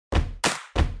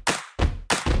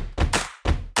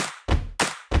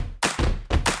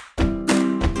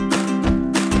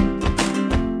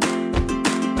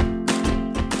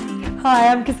Hi,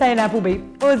 I'm Kisane Appleby,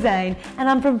 or Zane, and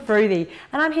I'm from Fruity,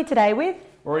 and I'm here today with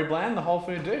Rory Bland, the Whole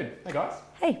Food Dude. Hey guys.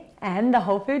 Hey, and the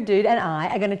Whole Food Dude and I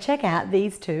are going to check out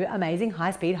these two amazing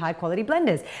high-speed, high-quality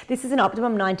blenders. This is an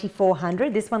Optimum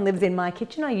 9400. This one lives in my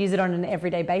kitchen. I use it on an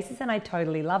everyday basis, and I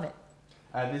totally love it.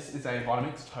 This is a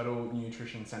Vitamix Total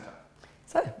Nutrition Center.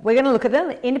 So we're going to look at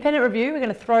them, independent review. We're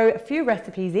going to throw a few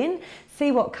recipes in,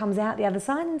 see what comes out the other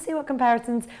side, and see what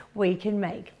comparisons we can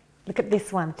make. Look at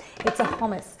this one. It's a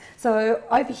hummus. So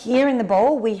over here in the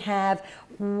bowl we have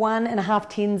 1.5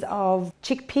 tins of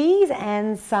chickpeas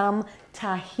and some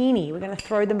tahini. We're going to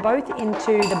throw them both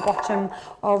into the bottom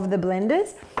of the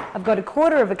blenders. I've got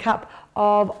 1/4 cup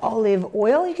of olive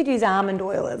oil. You could use almond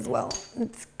oil as well.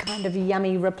 It's kind of a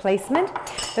yummy replacement.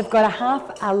 We've got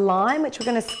 1/2 lime, which we're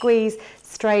going to squeeze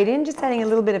straight in, just adding a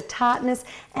little bit of tartness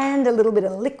and a little bit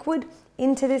of liquid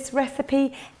into this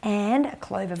recipe, and a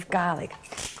clove of garlic.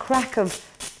 Crack of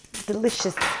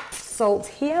delicious salt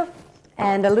here,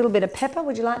 and a little bit of pepper.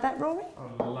 Would you like that, Rory?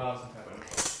 I love some pepper.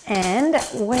 And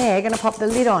we're going to pop the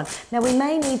lid on. Now we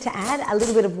may need to add a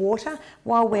little bit of water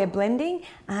while we're blending,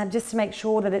 just to make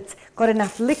sure that it's got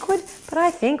enough liquid, but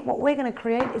I think what we're going to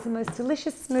create is the most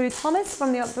delicious smooth hummus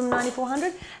from the Optimum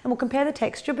 9400, and we'll compare the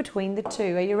texture between the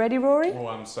two. Are you ready, Rory? Oh,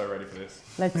 I'm so ready for this.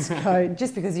 Let's go,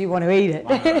 just because you want to eat it.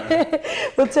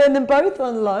 We'll turn them both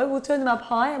on low, we'll turn them up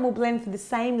high, and we'll blend for the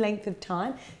same length of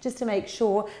time, just to make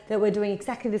sure that we're doing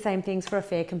exactly the same things for a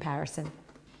fair comparison.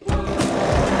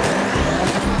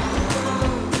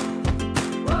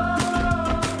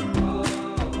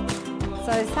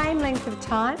 So same length of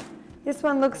time. This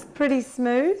one looks pretty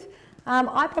smooth.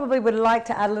 I probably would like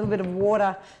to add a little bit of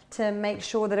water to make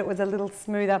sure that it was a little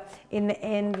smoother in the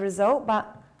end result,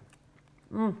 but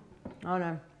oh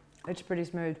no, it's pretty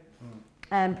smooth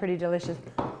and pretty delicious.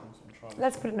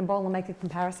 Let's put it in a bowl and make a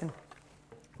comparison.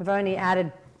 We've only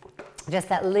added just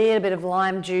that little bit of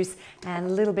lime juice and a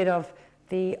little bit of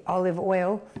the olive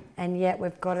oil, and yet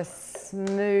we've got a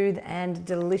smooth and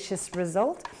delicious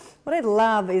result. What I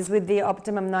love is with the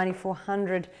Optimum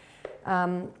 9400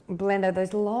 blender,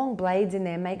 those long blades in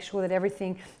there make sure that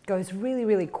everything goes really,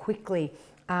 really quickly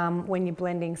when you're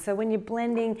blending. So when you're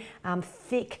blending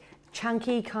thick,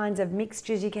 chunky kinds of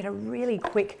mixtures, you get a really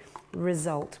quick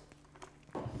result.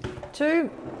 2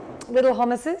 little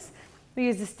hummuses. We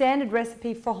use the standard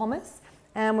recipe for hummus,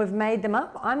 and we've made them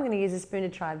up. I'm going to use a spoon to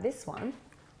try this one.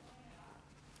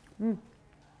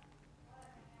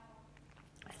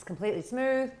 It's completely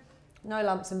smooth, no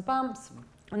lumps and bumps,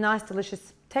 a nice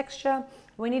delicious texture.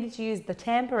 We needed to use the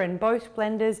tamper in both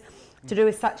blenders to do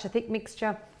with such a thick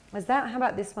mixture as that. How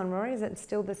about this one, Rory? Is it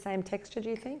still the same texture, do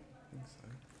you think? I think so.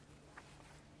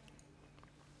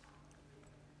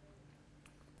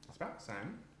 It's about the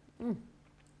same.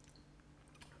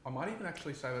 I might even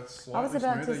actually say that's slightly I was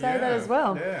about smoother. to say that as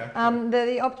well. Yeah.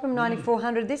 The Optimum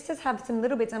 9400, this does have some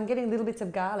little bits, I'm getting little bits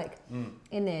of garlic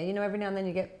in there. You know, every now and then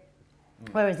you get,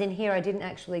 whereas in here I didn't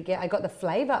actually get, I got the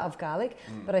flavour of garlic,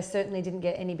 but I certainly didn't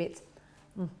get any bits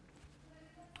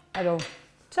at all.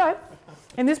 So,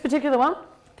 in this particular one,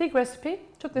 thick recipe,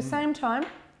 took the same time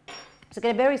to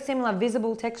get a very similar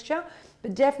visible texture,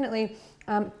 but definitely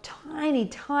tiny,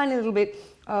 tiny little bit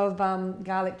of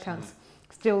garlic chunks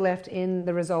still left in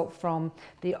the result from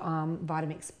the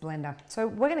Vitamix blender. So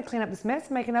we're going to clean up this mess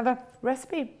and make another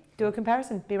recipe, do a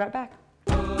comparison. Be right back.